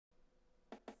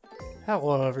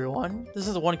Hello everyone, this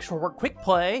is a one short quick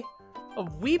play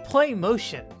of Wii Play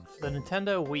Motion for the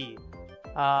Nintendo Wii.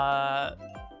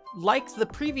 Like the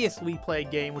previous Wii Play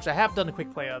game, which I have done a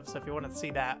quick play of, so if you want to see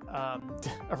that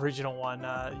original one,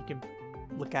 you can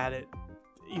look at it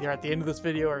either at the end of this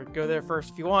video or go there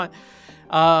first if you want.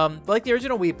 Like the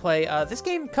original Wii Play, this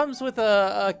game comes with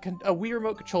a Wii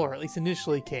Remote controller, at least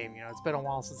initially came. You know, it's been a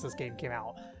while since this game came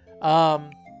out.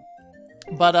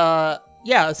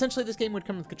 Yeah, essentially this game would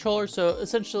come with controllers. So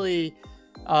essentially,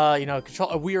 a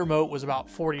Wii Remote was about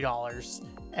 $40,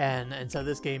 and so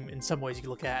this game, in some ways, you can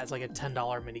look at it as like a $10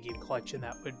 minigame collection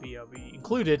that would be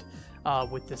included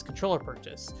with this controller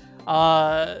purchase.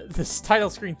 This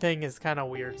title screen thing is kind of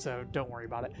weird, so don't worry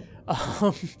about it.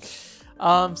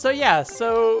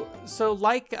 So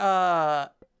like the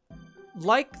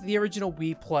original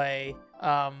Wii Play,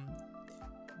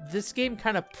 this game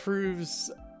kind of proves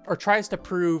or tries to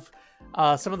prove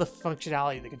some of the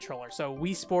functionality of the controller. So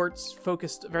Wii Sports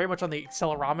focused very much on the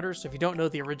accelerometers. So if you don't know,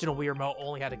 the original Wii Remote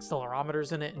only had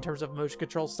accelerometers in it in terms of motion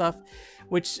control stuff,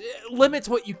 which limits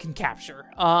what you can capture.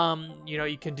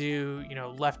 You can do,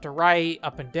 left to right,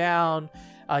 up and down.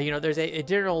 There's a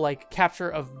general like capture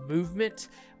of movement,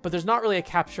 but there's not really a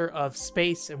capture of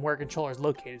space and where a controller is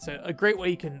located. So a great way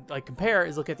you can like compare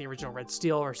is look at the original Red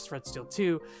Steel versus Red Steel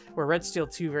 2, where Red Steel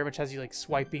 2 very much has you like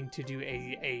swiping to do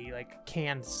a like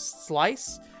canned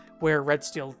slice, where Red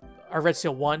Steel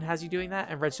 1 has you doing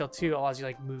that, and Red Steel 2 allows you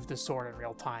like move the sword in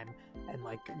real time and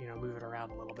like move it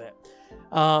around a little bit.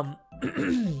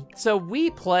 So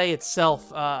Wii Play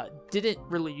itself didn't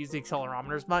really use the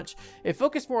accelerometers much. It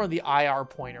focused more on the IR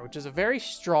pointer, which is a very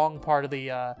strong part of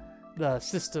the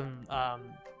system,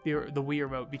 the Wii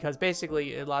Remote, because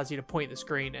basically it allows you to point the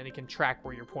screen and it can track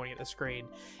where you're pointing at the screen,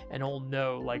 and it'll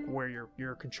know like where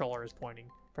your controller is pointing.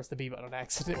 Press the B button on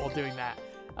accident while doing that.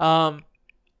 I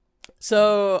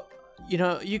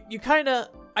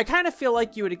kind of feel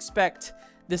like you would expect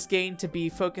this game to be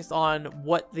focused on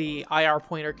what the IR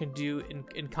pointer can do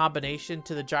in combination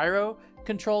to the gyro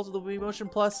controls of the Wii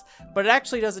MotionPlus, but it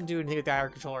actually doesn't do anything with the IR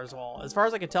controller as well. As far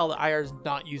as I can tell, the IR is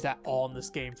not used at all in this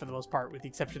game for the most part, with the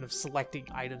exception of selecting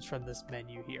items from this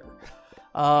menu here.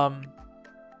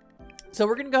 So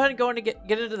we're gonna go ahead and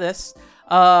get into this.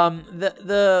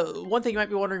 The one thing you might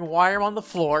be wondering why I'm on the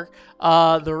floor.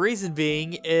 The reason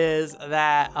being is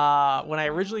that when I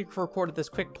originally recorded this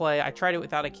quick play, I tried it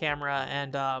without a camera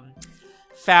and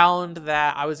found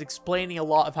that I was explaining a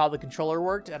lot of how the controller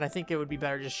worked, and I think it would be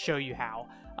better to just show you how.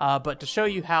 But to show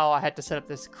you how, I had to set up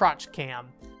this crotch cam,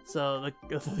 so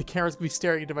the camera's gonna be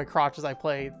staring into my crotch as I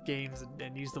play games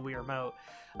and use the Wii Remote.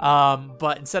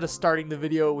 But instead of starting the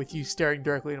video with you staring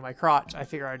directly into my crotch, I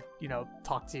figure I'd,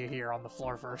 talk to you here on the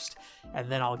floor first,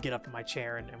 and then I'll get up in my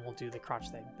chair and we'll do the crotch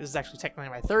thing. This is actually technically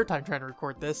my third time trying to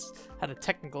record this. Had a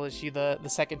technical issue the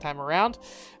second time around,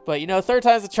 but third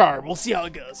time's a charm. We'll see how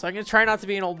it goes. So I'm gonna try not to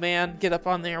be an old man, get up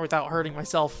on there without hurting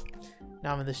myself.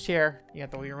 Now I'm in this chair. You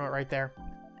got the Wii Remote right there.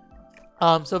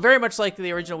 So very much like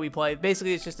the original Wii Play,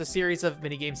 basically it's just a series of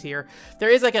minigames here. There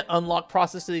is like an unlock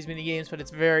process to these minigames, but it's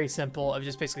very simple of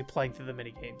just basically playing through the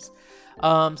minigames.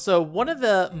 So one of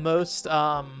the most,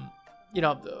 one of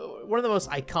the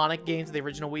most iconic games of the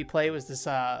original Wii Play was this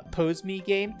Pose Me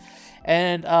game.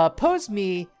 And Pose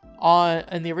Me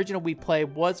in the original Wii Play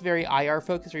was very IR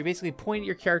focused, where you basically point at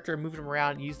your character and move them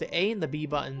around and use the A and the B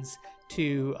buttons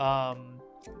to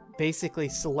basically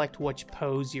select which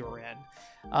pose you're in.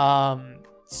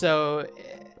 So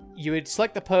you would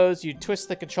select the pose, you twist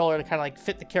the controller to kind of like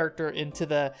fit the character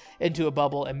into a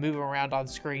bubble and move him around on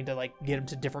screen to like get him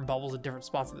to different bubbles at different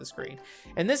spots of the screen.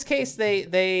 In this case,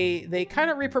 they kind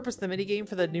of repurposed the minigame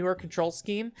for the newer control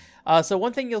scheme. So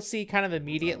one thing you'll see kind of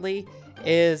immediately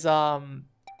is how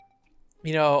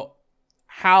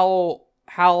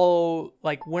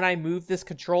like when I move this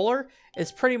controller, it's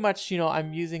pretty much,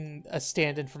 I'm using a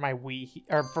stand-in for my Wii,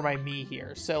 or for my Mii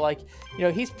here. So like,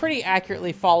 he's pretty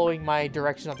accurately following my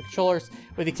direction on the controllers,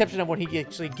 with the exception of when he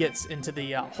actually gets into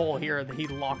the hole here, that he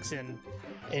locks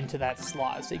into that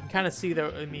slot. So you can kind of see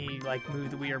me like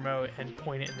move the Wii Remote and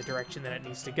point it in the direction that it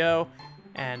needs to go.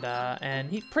 And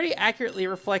he pretty accurately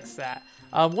reflects that.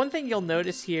 One thing you'll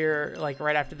notice here, like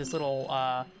right after this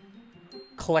little,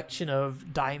 collection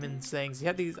of diamonds things, you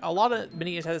have a lot of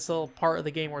minigames have this little part of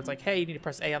the game where it's like, hey, you need to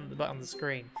press A on the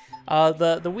screen.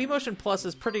 The Wii MotionPlus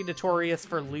is pretty notorious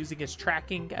for losing its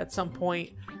tracking at some point.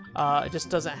 It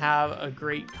just doesn't have a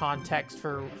great context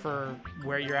for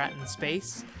where you're at in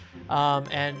space.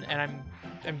 And I'm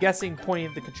I'm guessing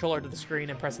pointing the controller to the screen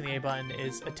and pressing the A button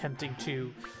is attempting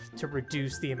to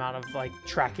reduce the amount of like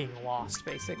tracking lost,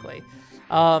 basically.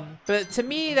 But to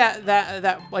me,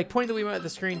 that like pointing the Wiimote at the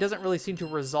screen doesn't really seem to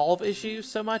resolve issues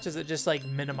so much as it just like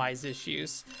minimize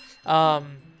issues.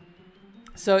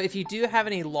 So if you do have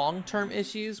any long-term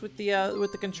issues with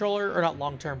the controller, or not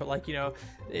long-term, but like, you know,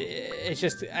 it's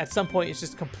just at some point it's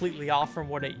just completely off from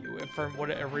what it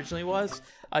originally was.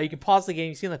 You can pause the game.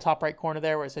 You see in the top right corner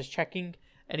there where it says checking.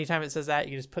 Anytime it says that,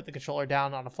 you just put the controller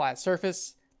down on a flat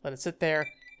surface, let it sit there,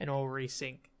 and it will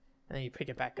resync, and then you pick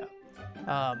it back up.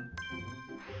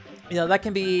 You know, that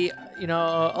can be, you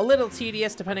know, a little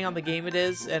tedious depending on the game it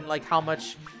is and like how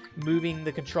much moving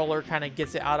the controller kind of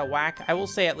gets it out of whack. I will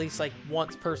say at least like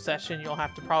once per session you'll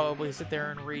have to probably sit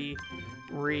there and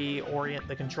reorient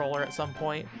the controller at some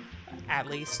point, at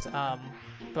least.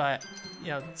 But you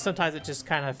know, sometimes it just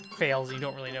kind of fails and you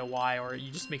don't really know why, or you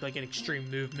just make like an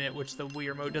extreme movement which the Wii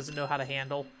remote doesn't know how to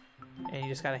handle, and you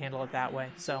just got to handle it that way.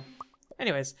 So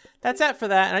anyways, that's it for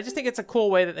that, and I just think it's a cool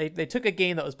way that they took a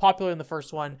game that was popular in the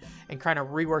first one and kind of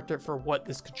reworked it for what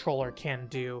this controller can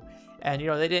do. And, you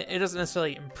know, it doesn't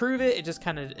necessarily improve it, it just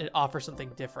kind of offers something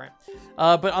different.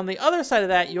 But on the other side of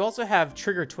that, you also have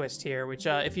Trigger Twist here, which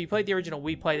if you played the original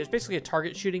Wii Play, there's basically a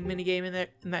target shooting minigame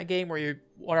in that game where you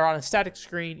are on a static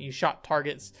screen, you shot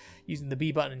targets using the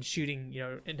B button and shooting, you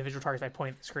know, individual targets by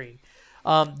pointing at the screen.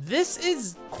 This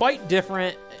is quite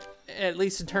different, at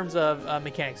least in terms of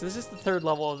mechanics. This is the third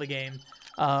level of the game,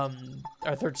 or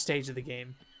third stage of the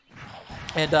game.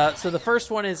 And so the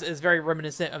first one is very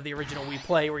reminiscent of the original Wii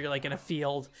Play, where you're like in a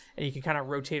field and you can kind of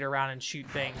rotate around and shoot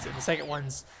things. And the second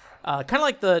one's kind of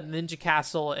like the Ninja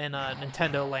Castle in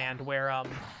Nintendo Land,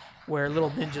 where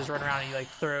little ninjas run around and you like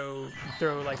throw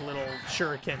like little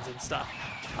shurikens and stuff.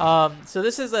 So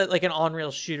this is like an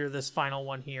on-rail shooter, this final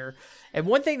one here. And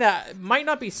one thing that might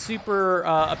not be super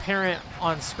apparent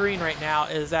on screen right now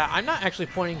is that I'm not actually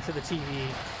pointing to the TV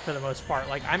for the most part.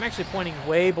 Like, I'm actually pointing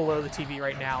way below the TV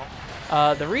right now.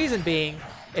 The reason being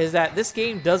is that this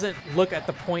game doesn't look at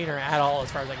the pointer at all,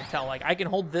 as far as I can tell. Like, I can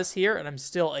hold this here and I'm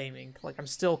still aiming. Like, I'm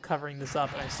still covering this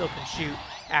up and I still can shoot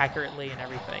accurately and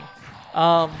everything.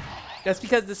 That's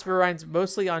because this runs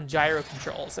mostly on gyro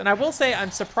controls. And I will say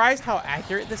I'm surprised how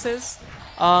accurate this is.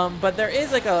 But there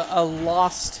is like a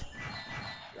lost...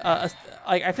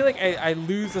 I feel like I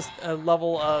lose a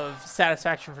level of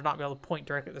satisfaction for not being able to point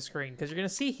directly at the screen. Because you're going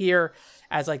to see here,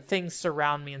 as like things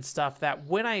surround me and stuff, that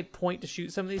when I point to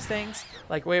shoot some of these things,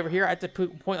 like way over here, I have to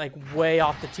point like way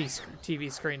off the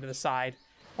TV screen to the side.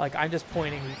 Like, I'm just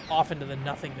pointing off into the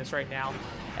nothingness right now.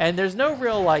 And there's no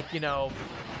real, like, you know...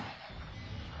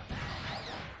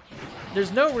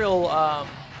 There's no real,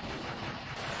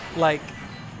 like...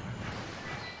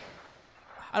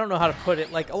 I don't know how to put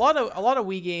it. Like, a lot of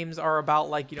Wii games are about,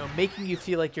 like, you know, making you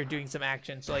feel like you're doing some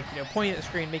action. So, like, you know, pointing at the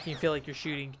screen, making you feel like you're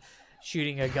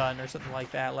shooting a gun or something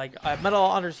like that. Like, Medal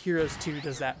of Honor's Heroes 2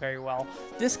 does that very well.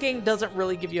 This game doesn't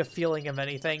really give you a feeling of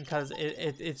anything because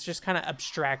it's just kind of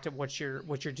abstract of what you're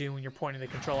doing when you're pointing the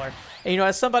controller. And, you know,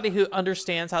 as somebody who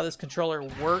understands how this controller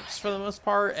works for the most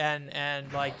part,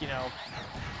 and like, you know,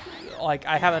 like,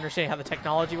 I have an understanding how the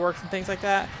technology works and things like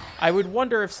that, I would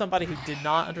wonder if somebody who did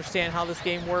not understand how this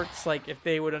game works, like, if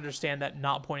they would understand that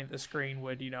not pointing at the screen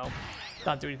would, you know,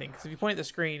 not do anything. Because if you point at the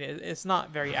screen, it's not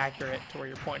very accurate to where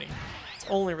you're pointing. It's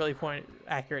only really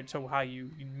accurate to how you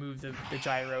move the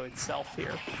gyro itself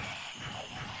here.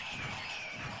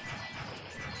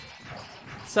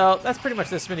 So that's pretty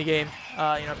much this minigame.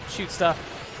 You know, shoot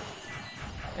stuff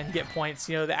and get points.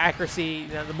 You know, the accuracy,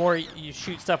 you know, the more you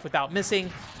shoot stuff without missing,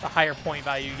 the higher point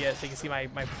value you get. So you can see my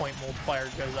point multiplier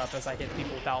goes up as I hit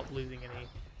people without losing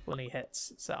any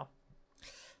hits.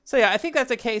 So yeah, I think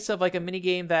that's a case of like a mini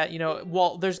game that, you know,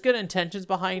 well, there's good intentions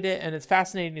behind it, and it's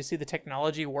fascinating to see the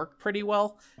technology work pretty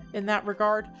well in that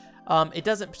regard. It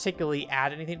doesn't particularly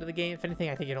add anything to the game. If anything,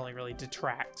 I think it only really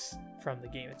detracts from the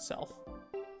game itself.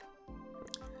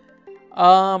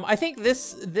 I think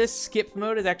this skip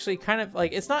mode is actually kind of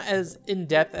like, it's not as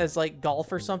in-depth as like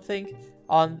golf or something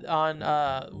on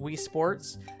Wii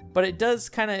Sports, but it does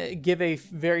kind of give a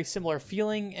very similar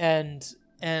feeling, and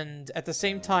at the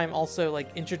same time also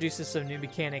like introduces some new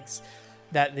mechanics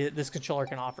that this controller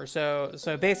can offer. So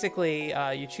basically,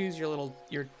 you choose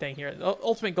your thing here. The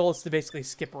ultimate goal is to basically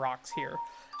skip rocks here.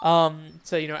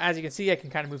 So, you know, as you can see, I can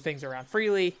kind of move things around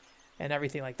freely and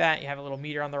everything like that. You have a little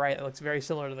meter on the right that looks very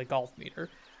similar to the golf meter.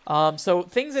 So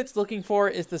things it's looking for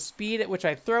is the speed at which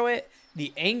I throw it,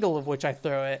 the angle of which I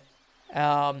throw it,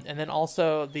 and then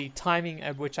also the timing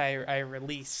at which I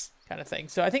release, kind of thing.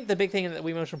 So I think the big thing that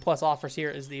Wii MotionPlus offers here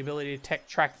is the ability to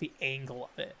track the angle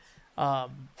of it.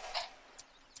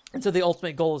 And so the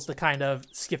ultimate goal is to kind of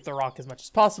skip the rock as much as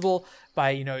possible by,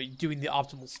 you know, doing the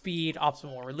optimal speed,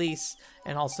 optimal release,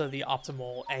 and also the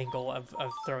optimal angle of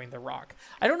throwing the rock.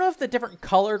 I don't know if the different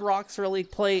colored rocks really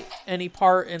play any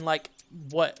part in, like,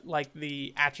 what, like,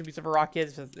 the attributes of a rock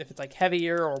is, if it's, like,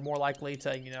 heavier or more likely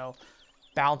to, you know,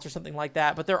 bounce or something like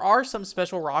that. But there are some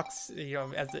special rocks, you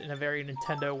know, as in a very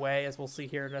Nintendo way, as we'll see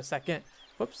here in a second.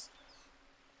 Whoops.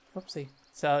 Whoopsie.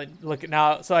 So look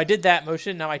now, so I did that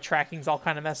motion. Now my tracking's all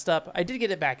kind of messed up. I did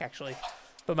get it back actually,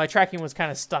 but my tracking was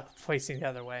kind of stuck facing the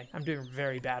other way. I'm doing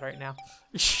very bad right now.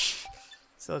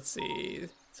 So let's see.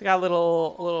 So I got a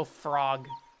little frog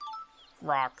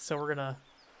rock. So we're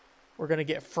gonna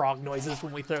get frog noises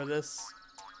when we throw this.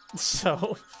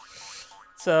 So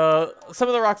some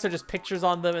of the rocks are just pictures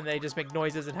on them, and they just make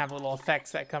noises and have little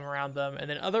effects that come around them. And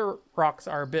then other rocks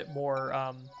are a bit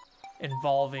more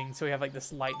involving. So we have like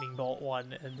this lightning bolt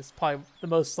one, and this is probably the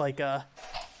most like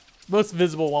most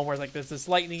visible one, where like there's this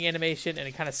lightning animation and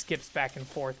it kind of skips back and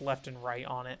forth left and right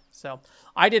on it. So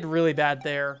I did really bad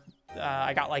there.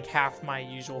 I got like half my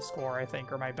usual score, I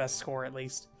think, or my best score at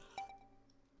least.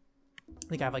 I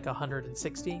think I have like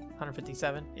 160,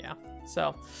 157. Yeah.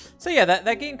 So yeah,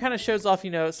 that game kind of shows off,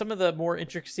 you know, some of the more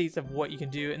intricacies of what you can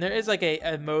do. And there is like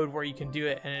a mode where you can do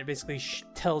it, and it basically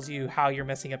tells you how you're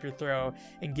messing up your throw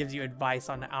and gives you advice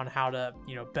on how to,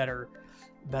 you know, better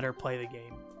play the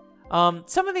game.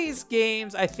 Some of these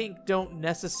games I think don't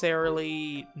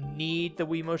necessarily need the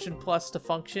Wii MotionPlus to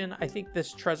function. I think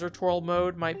this Treasure Twirl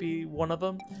mode might be one of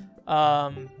them.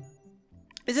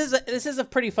 This is a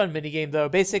pretty fun minigame though.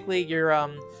 Basically,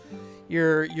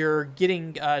 you're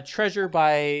getting treasure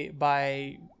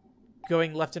by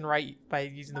going left and right by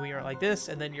using the Wii remote like this,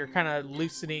 and then you're kind of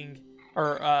loosening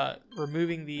or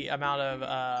removing the amount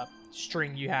of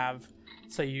string you have,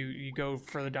 so you go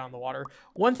further down the water.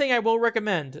 One thing I will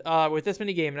recommend with this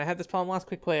minigame, and I had this problem last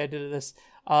quick play I did this,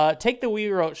 take the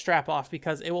Wii remote strap off,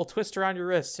 because it will twist around your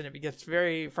wrist and it gets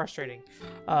very frustrating.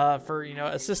 For, you know,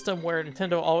 a system where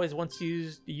Nintendo always wants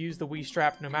you to use the Wii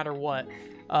strap no matter what,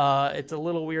 it's a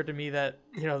little weird to me that,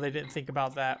 you know, they didn't think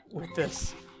about that with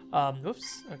this.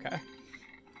 Oops, okay.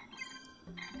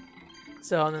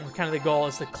 So, and then kind of the goal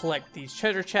is to collect these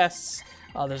treasure chests.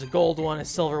 There's a gold one, a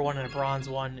silver one, and a bronze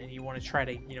one, and you want to try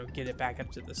to, you know, get it back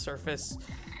up to the surface.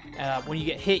 When you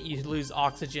get hit, you lose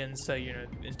oxygen, so, you know,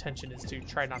 the intention is to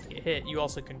try not to get hit. You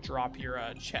also can drop your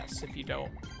chests if you do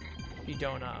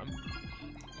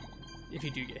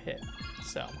get hit.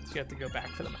 So you have to go back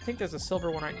for them. I think there's a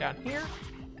silver one right down here.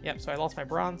 Yep, so I lost my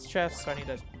bronze chest, so I need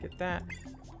to get that.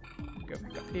 Go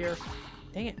back up here.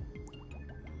 Dang it.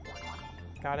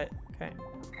 Got it. Okay.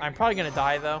 I'm probably going to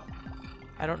die, though.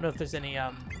 I don't know if there's any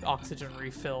oxygen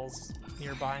refills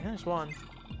nearby. There's one.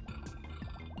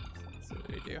 Let's see what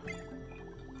we do.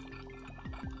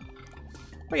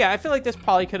 But yeah, I feel like this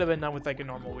probably could have been done with like a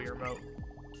normal Wii remote.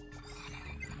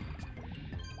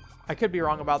 I could be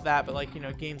wrong about that, but like, you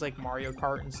know, games like Mario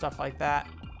Kart and stuff like that,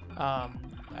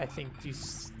 I think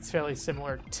it's fairly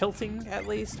similar tilting, at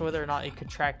least. Whether or not it could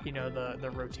track, you know,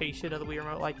 the rotation of the Wii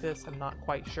remote like this, I'm not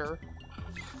quite sure.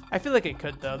 I feel like it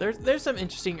could, though. There's some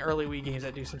interesting early Wii games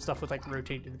that do some stuff with like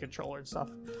rotating the controller and stuff.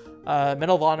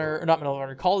 Medal of Honor, or not Medal of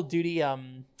Honor, Call of Duty 3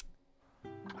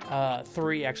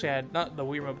 actually had not the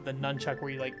Wii remote, but the nunchuck,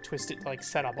 where you like twist it to like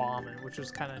set a bomb, and which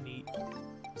was kind of neat.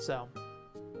 So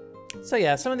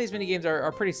yeah, some of these minigames are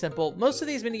pretty simple. Most of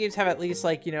these minigames have at least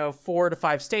like, you know, 4 to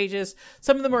 5 stages.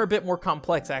 Some of them are a bit more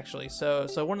complex, actually. So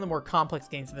one of the more complex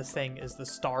games of this thing is the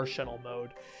Star Shuttle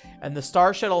mode. And the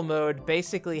Star Shuttle mode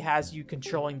basically has you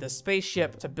controlling the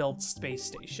spaceship to build space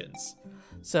stations.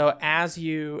 So as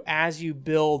you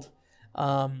build,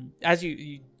 as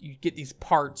you get these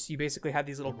parts, you basically have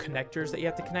these little connectors that you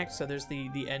have to connect. So there's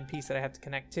the end piece that I have to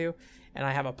connect to, and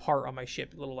I have a part on my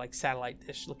ship, a little like satellite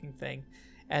dish looking thing.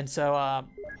 And so,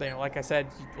 you know, like I said,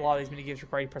 a lot of these minigames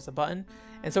require you to press a button.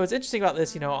 And so what's interesting about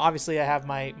this, you know, obviously I have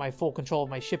my full control of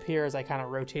my ship here as I kind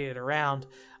of rotate it around.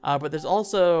 But there's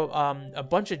also a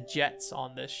bunch of jets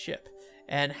on this ship.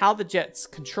 And how the jets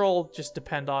control just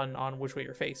depend on which way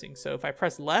you're facing. So if I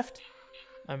press left,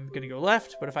 I'm going to go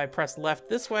left. But if I press left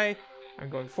this way, I'm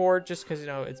going forward, just because, you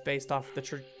know, it's based off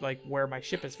the like where my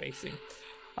ship is facing.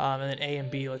 And then A and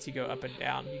B lets you go up and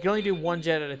down. You can only do one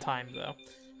jet at a time, though.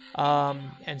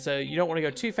 And so you don't want to go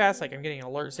too fast. Like, I'm getting an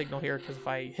alert signal here, because if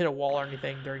I hit a wall or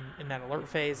anything in that alert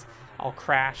phase, I'll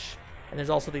crash. And there's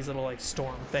also these little like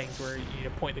storm things where you need to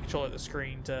point the controller at the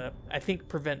screen to, I think,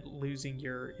 prevent losing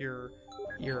your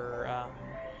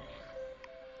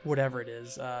whatever it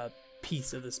is,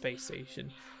 piece of the space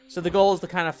station. So the goal is to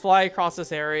kind of fly across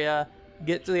this area,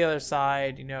 get to the other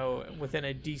side, you know, within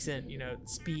a decent, you know,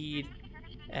 speed,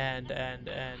 and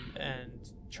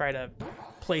try to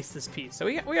place this piece. So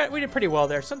we did pretty well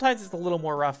there. Sometimes it's a little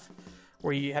more rough,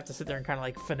 where you have to sit there and kind of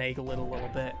like finagle it a little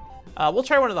bit. We'll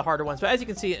try one of the harder ones, but as you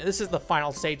can see, this is the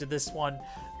final stage of this one.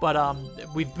 But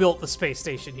we built the space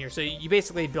station here, so you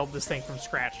basically build this thing from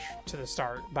scratch to the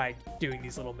start by doing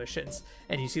these little missions,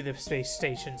 and you see the space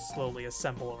station slowly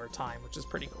assemble over time, which is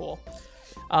pretty cool.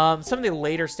 Some of the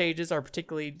later stages are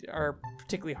particularly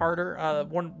harder.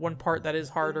 One part that is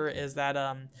harder is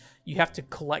that you have to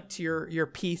collect your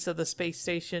piece of the space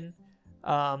station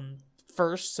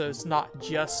first, so it's not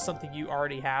just something you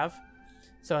already have.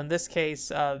 So in this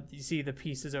case, you see the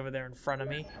pieces over there in front of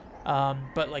me.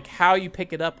 But like how you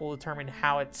pick it up will determine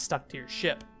how it's stuck to your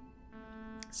ship.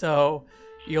 So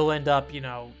you'll end up, you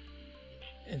know,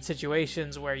 in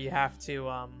situations where you have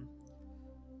to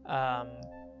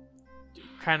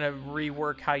kind of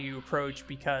rework how you approach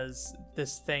because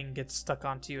this thing gets stuck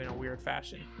onto you in a weird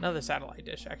fashion. Another satellite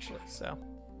dish, actually. So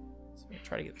I'm gonna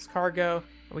try to get this cargo.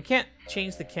 We can't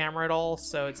change the camera at all,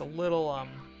 so it's a little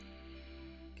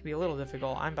can be a little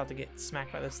difficult. I'm about to get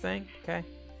smacked by this thing. Okay.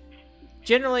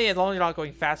 Generally, as long as you're not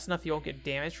going fast enough, you won't get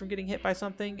damaged from getting hit by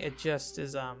something. It just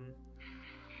is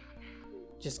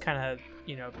just kind of,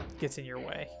 you know, gets in your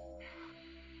way.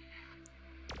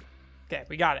 Okay,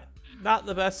 we got it. Not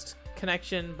the best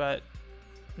connection, but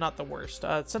not the worst.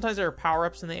 Sometimes there are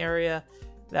power-ups in the area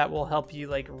that will help you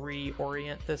like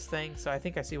reorient this thing. So I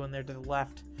think I see one there to the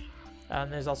left.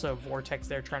 And there's also a vortex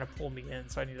there trying to pull me in,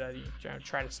 so I need to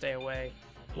try to stay away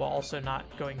while also not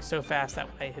going so fast that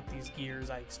when I hit these gears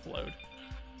I explode,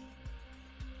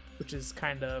 which is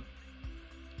kind of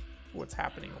what's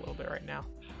happening a little bit right now.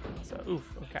 So oof,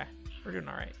 okay, we're doing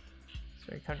all right.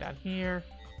 So we come down here.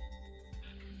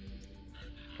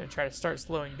 Gonna try to start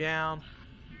slowing down.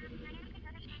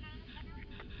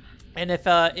 And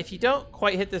if you don't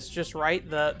quite hit this just right,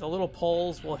 the little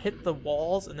poles will hit the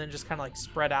walls and then just kind of like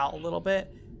spread out a little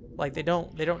bit. Like they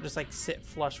don't just like sit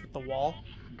flush with the wall.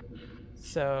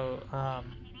 So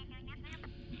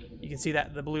you can see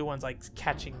that the blue one's like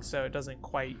catching, so it doesn't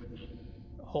quite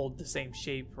hold the same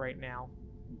shape right now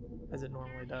as it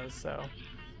normally does. So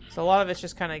a lot of it's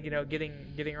just kind of, you know,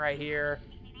 getting right here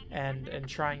and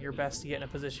trying your best to get in a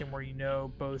position where you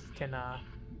know both can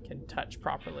touch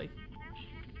properly.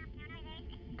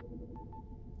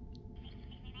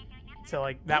 So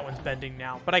like that one's bending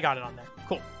now, but I got it on there.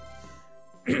 Cool.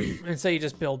 And so you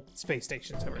just build space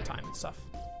stations over time and stuff.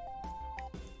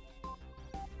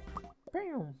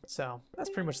 So that's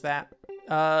pretty much that.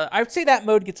 I would say that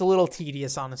mode gets a little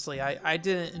tedious, honestly. I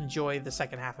didn't enjoy the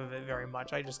second half of it very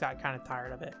much. I just got kind of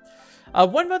tired of it.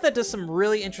 One mode that does some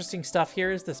really interesting stuff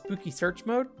here is the spooky search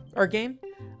mode, or game.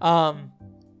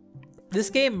 This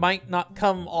game might not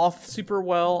come off super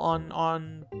well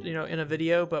on you know, in a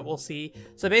video, but we'll see.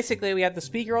 So basically we have the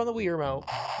speaker on the Wii remote,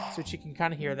 which you can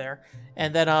kind of hear there.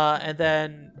 And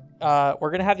then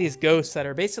we're gonna have these ghosts that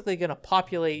are basically gonna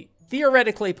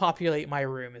theoretically populate my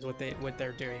room, is what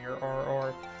they're doing,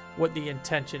 or what the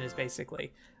intention is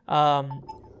basically.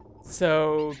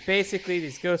 So basically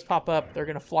these ghosts pop up, they're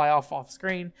gonna fly off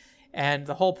screen, and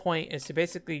the whole point is to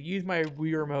basically use my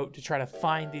Wii remote to try to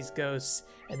find these ghosts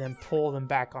and then pull them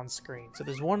back on screen. So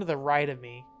there's one to the right of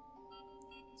me.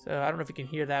 So I don't know if you can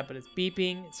hear that, but it's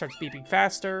beeping. It starts beeping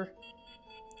faster.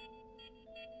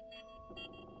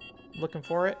 Looking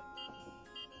for it.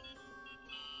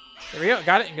 There we go,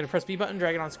 got it. I'm gonna press B button,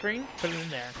 drag it on screen, put it in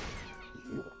there.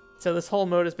 So this whole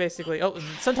mode is basically, oh, and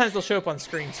sometimes they'll show up on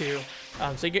screen too.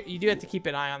 So you do have to keep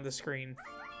an eye on the screen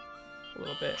a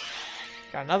little bit.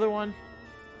 Got another one.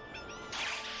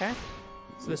 Okay.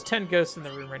 So there's 10 ghosts in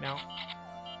the room right now.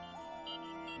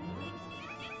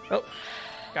 Oh,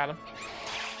 got him.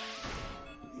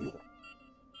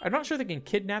 I'm not sure they can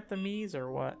kidnap the Miis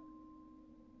or what.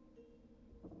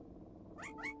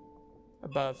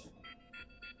 Above.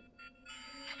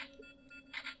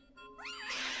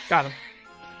 Got him.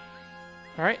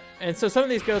 Alright, and so some of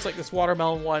these ghosts, like this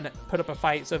watermelon one, put up a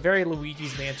fight. So very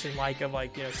Luigi's Mansion-like, of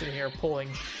like, you know, sitting here pulling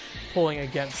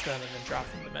against them and then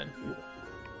dropping them in.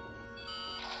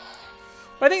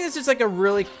 But I think this is like a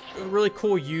really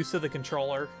cool use of the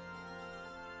controller.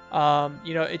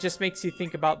 You know, it just makes you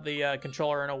think about the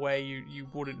controller in a way you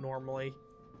wouldn't normally.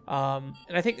 And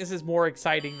I think this is more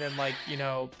exciting than, like, you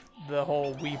know, the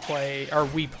whole Wii Play or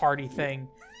Wii Party thing,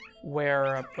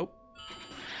 where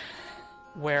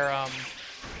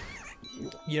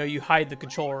you know, you hide the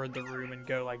controller in the room and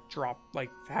go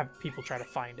have people try to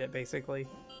find it, basically.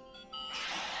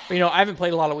 But, you know, I haven't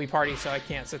played a lot of Wii Party, so I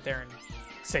can't sit there and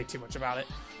say too much about it.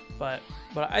 But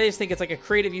I just think it's like a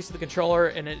creative use of the controller,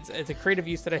 and it's a creative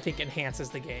use that I think enhances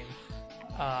the game.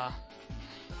 Come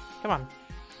on.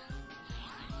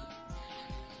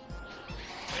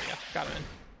 Got him in.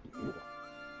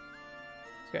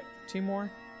 Let's get 2 more.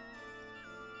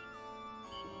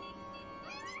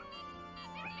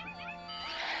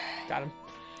 Got him.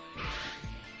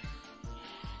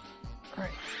 All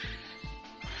right.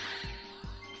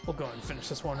 We'll go and finish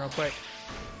this one real quick.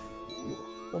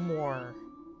 1 more.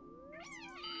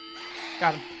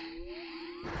 Got him.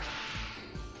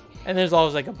 And there's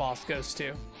always like a boss ghost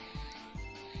too.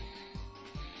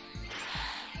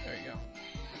 There you go.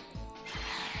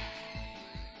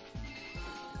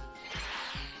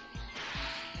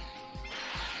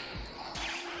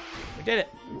 We did it.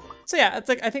 So yeah, it's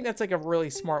like I think that's like a really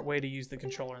smart way to use the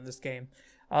controller in this game.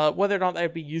 Whether or not that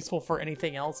would be useful for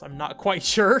anything else, I'm not quite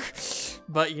sure.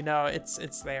 But you know,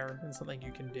 it's there and something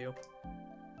you can do.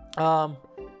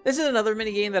 This is another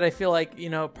mini game that I feel like, you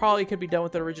know, probably could be done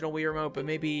with the original Wii remote, but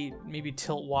maybe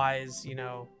tilt-wise, you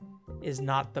know, is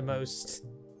not the most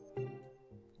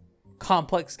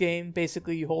complex game.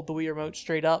 Basically, you hold the Wii remote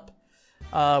straight up,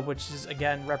 which is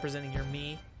again representing your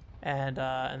Mii, and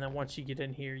then once you get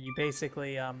in here, you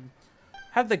basically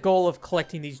have the goal of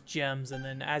collecting these gems, and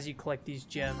then as you collect these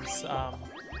gems,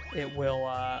 it will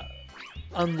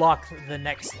unlock the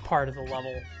next part of the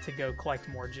level to go collect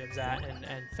more gems at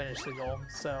and finish the goal.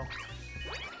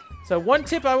 So one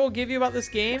tip I will give you about this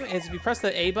game is if you press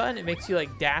the A button, it makes you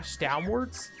like dash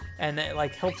downwards, and it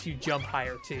like helps you jump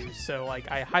higher too. So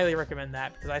like I highly recommend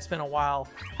that, because I spent a while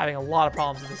having a lot of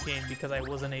problems with this game because I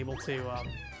wasn't able to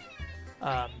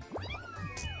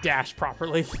dash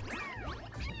properly.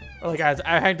 Like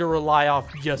I had to rely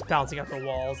off just bouncing off the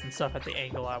walls and stuff at the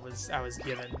angle I was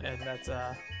given, and that's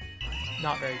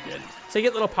not very good. So you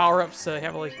get little power-ups. So I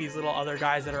have like these little other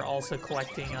guys that are also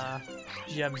collecting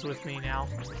gems with me now,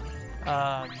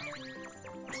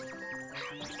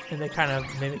 and they kind of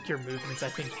mimic your movements, I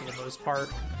think, for the most part.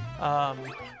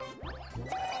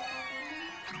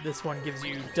 This one gives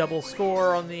you double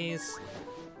score on these,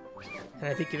 and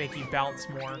I think they make you bounce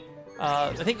more.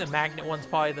 I think the magnet one's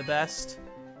probably the best.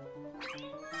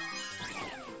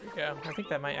 There we go. I think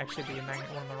that might actually be a magnet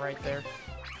one on the right there.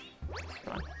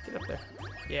 Come on, get up there.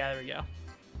 Yeah, there we go.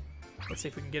 Let's see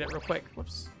if we can get it real quick.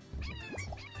 Whoops.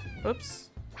 Oops.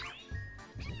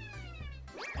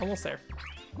 Almost there.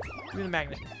 Give me the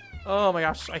magnet. Oh my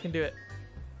gosh, I can do it.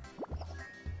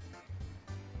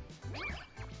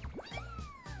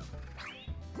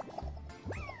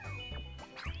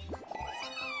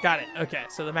 Got it. Okay,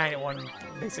 so the magnet one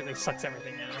basically sucks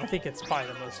everything in. I think it's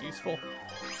probably the most useful.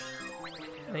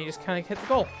 And then you just kind of hit the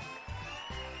goal.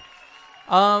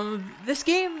 This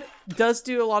game does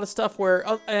do a lot of stuff where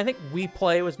I think Wii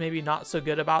Play was maybe not so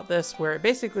good about this, where it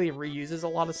basically reuses a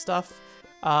lot of stuff,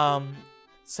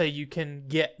 so you can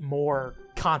get more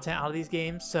content out of these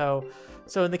games. So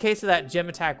in the case of that Gem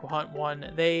Attack Hunt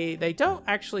one, they don't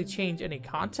actually change any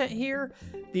content here.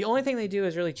 The only thing they do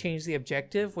is really change the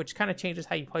objective, which kind of changes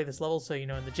how you play this level. So, you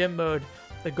know, in the gem mode,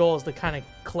 the goal is to kind of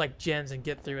collect gems and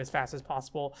get through as fast as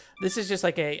possible. This is just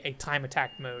like a time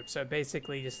attack mode. So it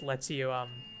basically just lets you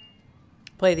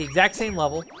play the exact same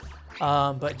level,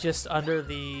 but just under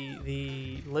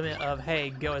the limit of,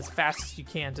 hey, go as fast as you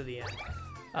can to the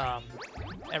end.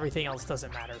 Everything else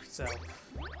doesn't matter. So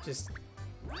just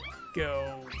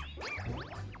go.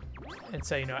 And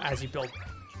so, you know, as you build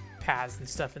paths and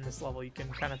stuff in this level, you can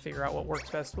kind of figure out what works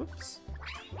best. Whoops.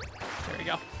 There we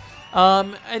go.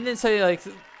 And then say, like,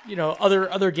 you know,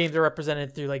 other games are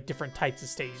represented through like different types of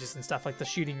stages and stuff. Like the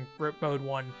shooting mode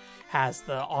one has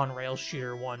the on-rail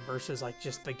shooter one versus like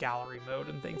just the gallery mode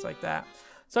and things like that.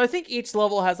 So I think each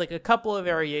level has like a couple of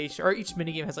variations, or each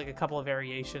minigame has like a couple of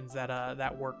variations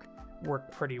that work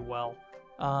pretty well.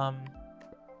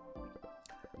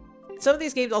 Some of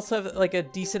these games also have like a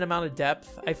decent amount of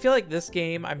depth. I feel like this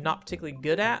game I'm not particularly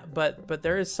good at, but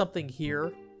there is something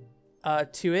here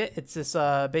to it. It's this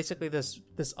basically this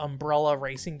umbrella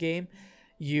racing game.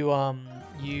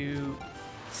 You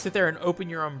sit there and open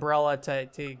your umbrella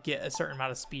to get a certain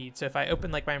amount of speed. So if I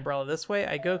open like my umbrella this way,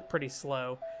 I go pretty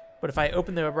slow. But if I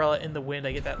open the umbrella in the wind,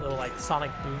 I get that little like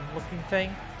sonic boom looking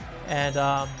thing. And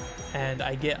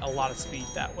I get a lot of speed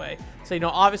that way. So, you know,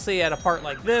 obviously at a part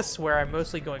like this where I'm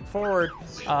mostly going forward,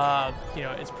 you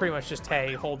know, it's pretty much just,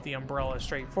 hey, hold the umbrella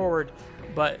straight forward.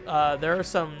 But there are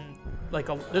some,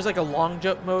 there's like a long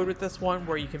jump mode with this one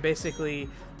where you can basically,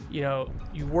 you know,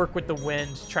 you work with the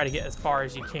wind to try to get as far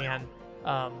as you can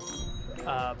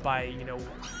by, you know,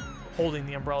 holding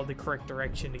the umbrella in the correct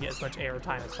direction to get as much air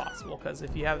time as possible. Because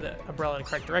if you have the umbrella in the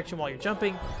correct direction while you're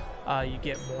jumping, you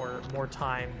get more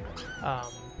time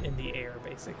in the air,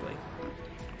 basically.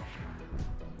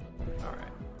 All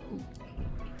right.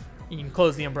 You can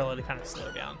close the umbrella to kind of slow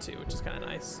down too, which is kind of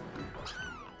nice.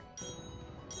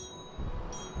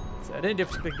 So I didn't do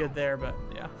particularly good there, but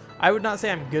yeah. I would not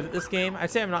say I'm good at this game. I'd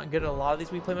say I'm not good at a lot of these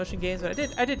Wii Play Motion games, but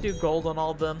I did do gold on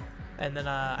all of them. And then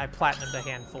I platinumed a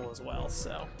handful as well.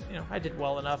 So, you know, I did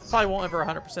well enough. Probably won't ever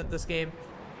 100% this game.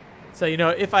 So, you know,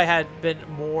 if I had been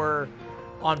more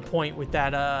on point with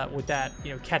that,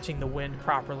 you know, catching the wind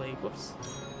properly, whoops,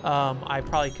 I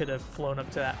probably could have flown up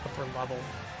to that upper level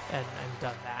and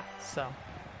done that. So,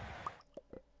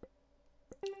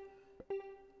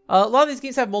 a lot of these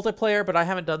games have multiplayer, but I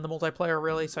haven't done the multiplayer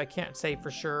really, so I can't say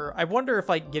for sure. I wonder if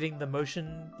like getting the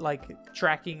motion like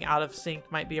tracking out of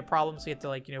sync might be a problem, so you have to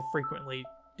like, you know, frequently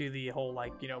do the whole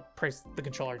like, you know, press the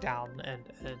controller down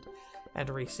and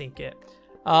resync it.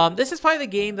 This is probably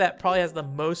the game that probably has the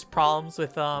most problems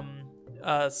with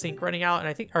sync running out, and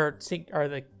I think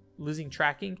the losing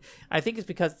tracking. I think it's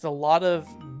because it's a lot of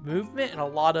movement and a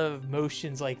lot of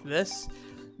motions like this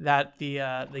that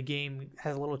the game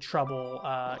has a little trouble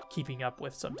keeping up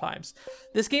with sometimes.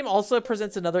 This game also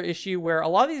presents another issue where a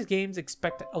lot of these games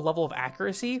expect a level of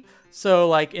accuracy. So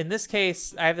like in this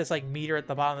case, I have this like meter at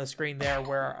the bottom of the screen there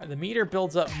where the meter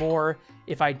builds up more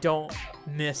if I don't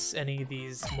miss any of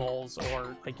these moles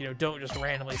or like, you know, don't just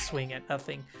randomly swing at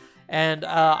nothing. And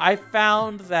I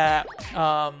found that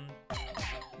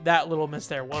that little miss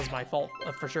there was my fault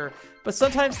for sure. But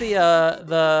sometimes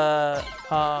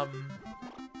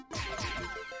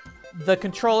the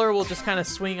controller will just kind of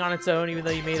swing on its own, even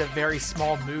though you made a very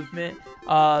small movement.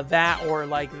 That or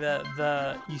like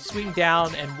you swing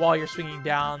down, and while you're swinging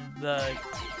down,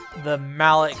 the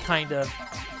mallet kind of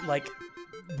like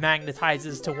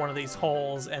magnetizes to one of these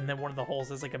holes, and then one of the holes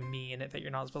has like a me in it that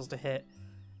you're not supposed to hit,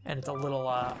 and it's a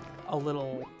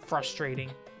little frustrating.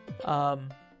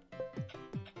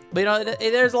 But you know,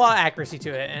 there's a lot of accuracy to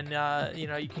it, and you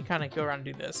know, you can kind of go around and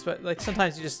do this, but like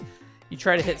sometimes you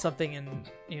try to hit something, and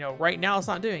you know, right now it's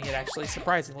not doing it actually,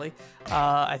 surprisingly.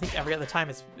 I think every other time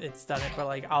it's done it, but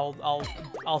like I'll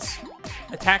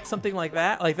attack something like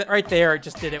that right there. It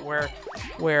just did it where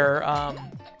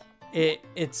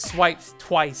it swiped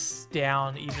twice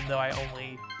down, even though I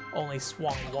only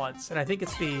swung once. And I think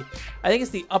it's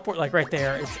the upward, like right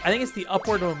there. I think it's the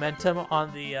upward momentum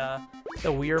on the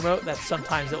Wii remote that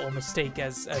sometimes it will mistake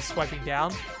as swiping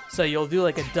down. So you'll do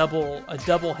like a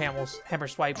double hammer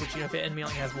swipe, which, you know, if an enemy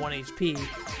only has 1 HP,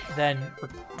 then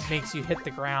makes you hit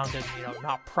the ground and, you know,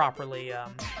 not properly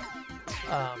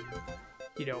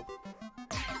you know,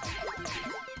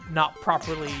 not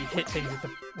properly hit things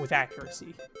with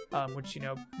accuracy, which, you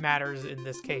know, matters in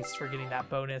this case for getting that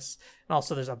bonus. And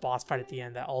also there's a boss fight at the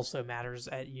end that also matters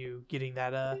at you getting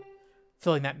that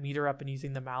filling that meter up and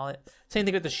using the mallet. Same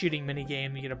thing with the shooting mini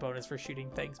game. You get a bonus for shooting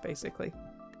things, basically.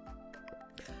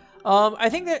 I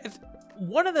think that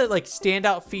one of the like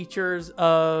standout features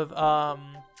of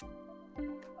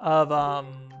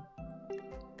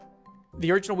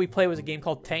the original Wii Play was a game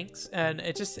called Tanks, and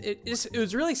it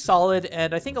was really solid.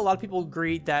 And I think a lot of people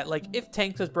agreed that like if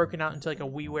Tanks was broken out into like a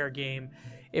WiiWare game,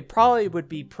 it probably would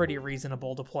be pretty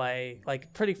reasonable to play,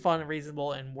 like pretty fun and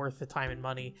reasonable and worth the time and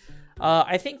money.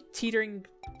 I think Teetering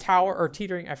Tower, or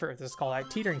Teetering, I forget what this is called, like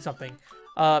Teetering something,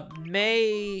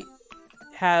 may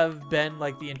have been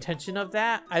like the intention of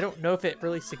that. I don't know if it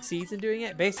really succeeds in doing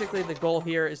it. Basically, the goal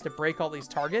here is to break all these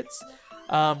targets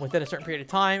within a certain period of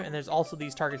time, and there's also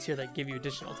these targets here that give you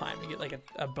additional time. You get like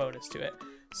a bonus to it.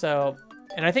 So,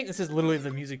 and I think this is literally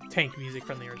the tank music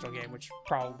from the original game, which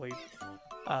probably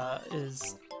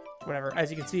is whatever. As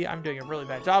you can see, I'm doing a really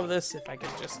bad job of this. If I could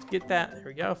just get that, there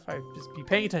we go. If I just be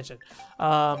paying attention.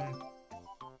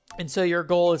 And so your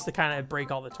goal is to kind of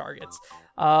break all the targets.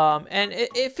 And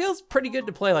it feels pretty good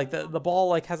to play. Like the ball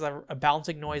like has a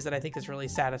bouncing noise that I think is really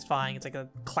satisfying. It's like a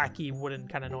clacky wooden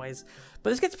kind of noise.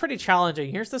 But this gets pretty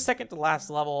challenging. Here's the second to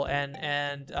last level, and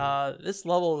this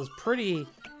level is pretty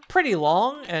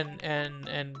long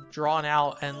and drawn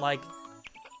out, and like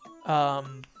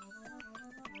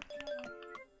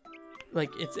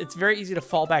it's very easy to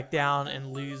fall back down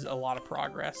and lose a lot of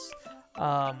progress.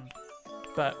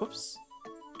 But oops.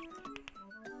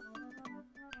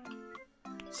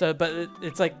 So, but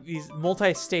it's like these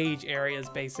multi-stage areas,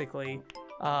 basically,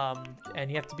 and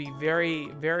you have to be very,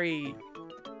 very,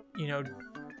 you know,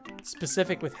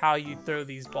 specific with how you throw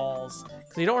these balls.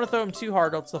 Because you don't want to throw them too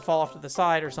hard, else they'll fall off to the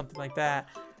side or something like that.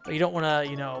 But you don't want to,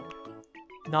 you know,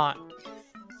 not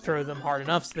throw them hard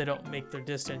enough so they don't make their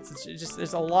distance. It's just,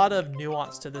 there's a lot of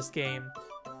nuance to this game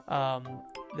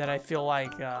that I feel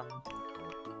like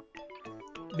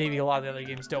maybe a lot of the other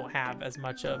games don't have as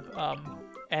much of.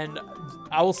 And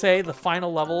I will say the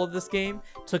final level of this game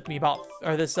took me about,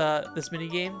 or this mini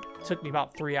game took me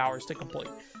about 3 hours to complete.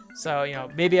 So, you know,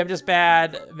 maybe I'm just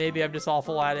bad, maybe I'm just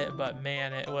awful at it, but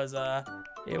man, it was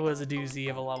It was a doozy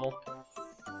of a level.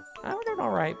 We're doing all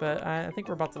right, but I think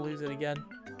we're about to lose it again.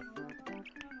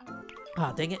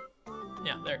 Ah, dang it.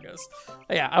 Yeah, there it goes.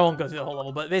 Yeah, I won't go through the whole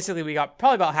level, but basically we got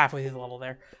probably about halfway through the level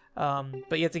there.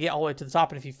 But you have to get all the way to the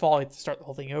top, and if you fall, you have to start the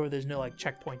whole thing over. There's no like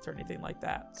checkpoints or anything like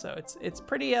that, so it's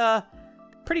pretty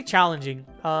challenging.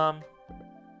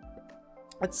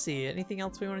 Let's see, anything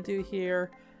else we want to do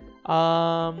here?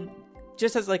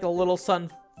 Just as like a little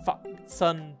fun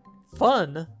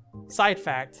side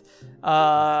fact,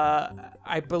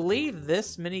 I believe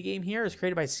this mini game here is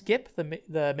created by Skip,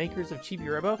 the makers of Chibi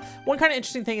Robo. One kind of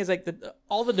interesting thing is like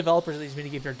all the developers of these mini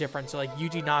games are different. So like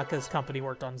Yuji Naka's company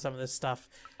worked on some of this stuff,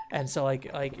 and so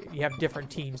like you have different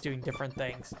teams doing different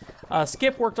things.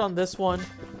 Skip worked on this one.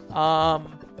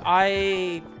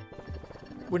 I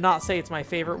would not say it's my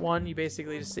favorite one. You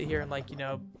basically just sit here and like, you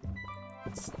know,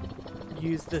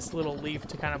 use this little leaf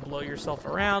to kind of blow yourself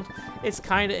around. It's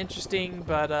kind of interesting,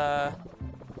 but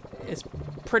it's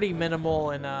pretty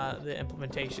minimal in the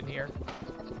implementation here.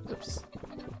 Oops,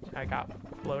 I got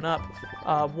blown up.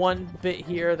 One bit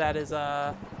here that is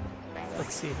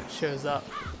let's see if it shows up.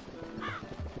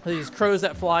 These crows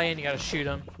that fly in, you gotta shoot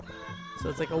them. So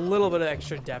it's like a little bit of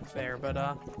extra depth there, but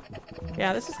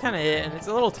yeah, this is kind of it, and it's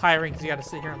a little tiring because you gotta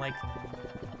sit here and like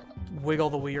wiggle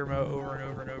the Wii remote over and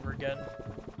over and over again.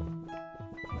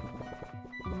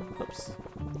 Oops.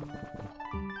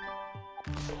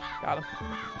 Got him.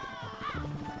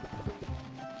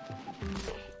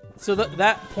 So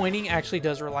that pointing actually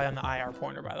does rely on the IR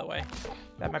pointer, by the way.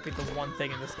 That might be the one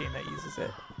thing in this game that uses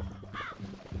it.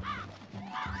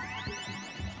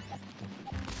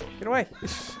 Get away!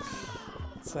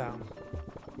 So,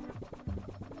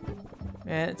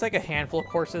 and it's like a handful of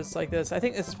courses like this. I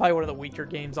think this is probably one of the weaker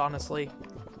games, honestly.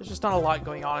 There's just not a lot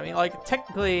going on. I mean, like,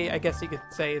 technically, I guess you could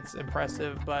say it's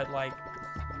impressive, but, like,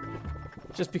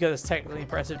 just because it's technically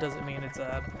impressive doesn't mean it's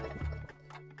a...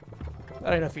 I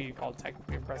don't know if you call it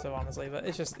technically impressive, honestly, but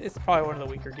it's probably one of the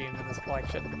weaker games in this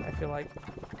collection, I feel like.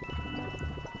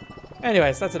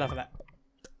 Anyways, that's enough of that.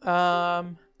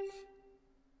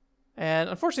 And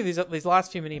unfortunately, these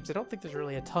last few mini-games, I don't think there's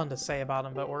really a ton to say about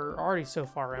them, but we're already so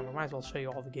far in, we might as well show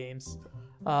you all the games.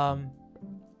 I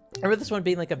remember this one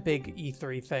being like a big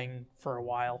E3 thing for a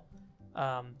while,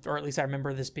 or at least I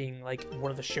remember this being like one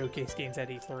of the showcase games at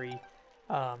E3.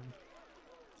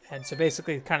 And so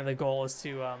basically, kind of the goal is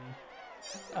to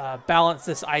balance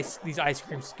these ice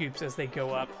cream scoops as they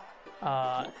go up,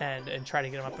 and try to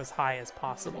get them up as high as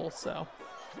possible. So,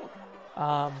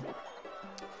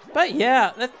 but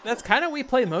yeah, that's kind of Wii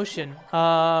Play Motion.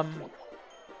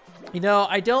 You know,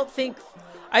 I think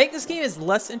this game is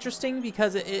less interesting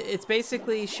because it's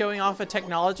basically showing off a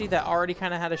technology that already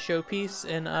kind of had a showpiece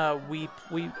in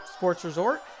Wii Sports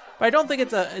Resort. But I don't think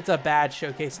it's a bad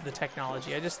showcase of the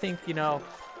technology. I just think, you know,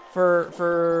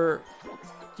 for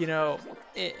you know,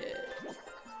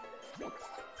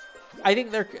 I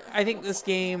think this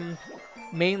game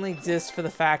mainly exists for the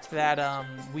fact that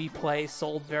Wii Play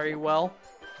sold very well,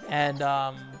 and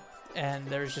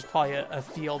there's just probably a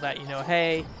feel that, you know,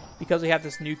 hey, because we have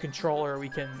this new controller, we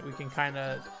can kind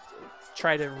of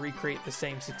try to recreate the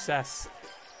same success.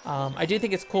 I do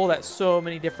think it's cool that so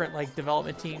many different like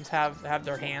development teams have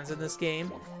their hands in this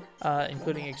game,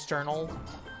 including external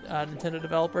Nintendo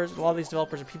developers. A lot of these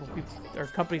developers are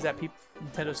companies that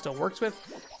Nintendo still works with.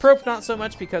 Probe not so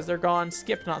much because they're gone.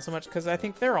 Skip not so much because I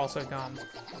think they're also gone.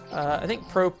 I think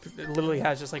Probe literally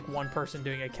has just like one person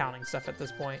doing accounting stuff at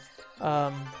this point.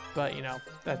 But you know,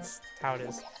 that's how it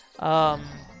is.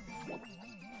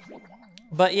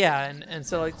 But yeah, and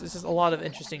so like there's just a lot of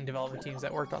interesting development teams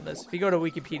that worked on this. If you go to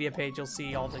Wikipedia page, you'll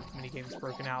see all the minigames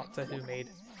broken out to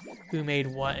who made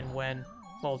what and when.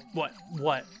 Well,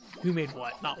 what? Who made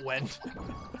what? Not when.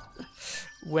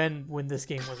 when this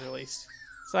game was released.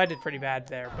 So I did pretty bad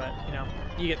there, but you know,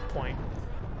 you get the point.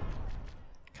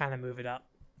 Kind of move it up.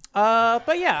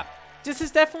 But yeah, this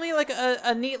is definitely like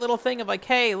a neat little thing of like,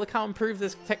 hey, look how improved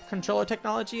this controller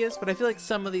technology is. But I feel like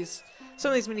some of these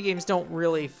mini games don't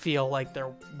really feel like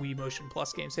they're Wii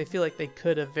MotionPlus games. They feel like they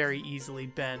could have very easily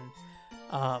been,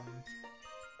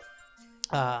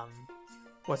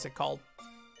 what's it called?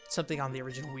 Something on the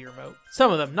original Wii remote.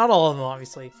 Some of them, not all of them,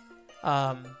 obviously.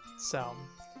 So,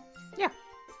 yeah.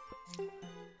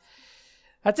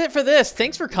 That's it for this.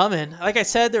 Thanks for coming. Like I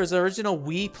said, there's the original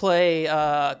Wii Play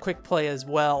Quick Play as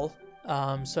well.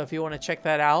 So if you want to check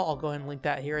that out, I'll go ahead and link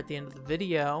that here at the end of the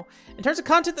video. In terms of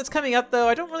content that's coming up, though,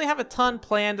 I don't really have a ton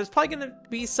planned. There's probably going to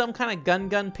be some kind of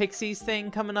Gun Pixies thing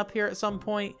coming up here at some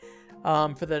point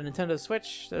for the Nintendo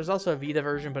Switch. There's also a Vita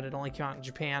version, but it only came out in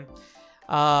Japan.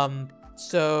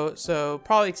 So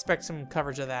probably expect some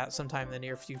coverage of that sometime in the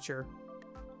near future.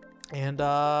 And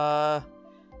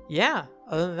yeah,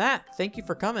 other than that, thank you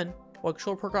for coming.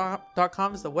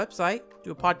 WhatControllerPro.com is the website.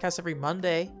 Do a podcast every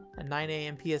Monday at 9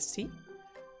 a.m. PST.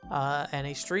 And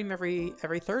a stream every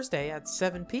Thursday at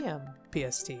 7 p.m.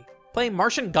 PST. Playing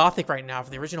Martian Gothic right now for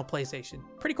the original PlayStation.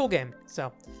 Pretty cool game.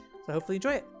 So hopefully you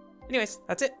enjoy it. Anyways,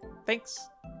 that's it. Thanks.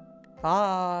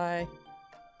 Bye.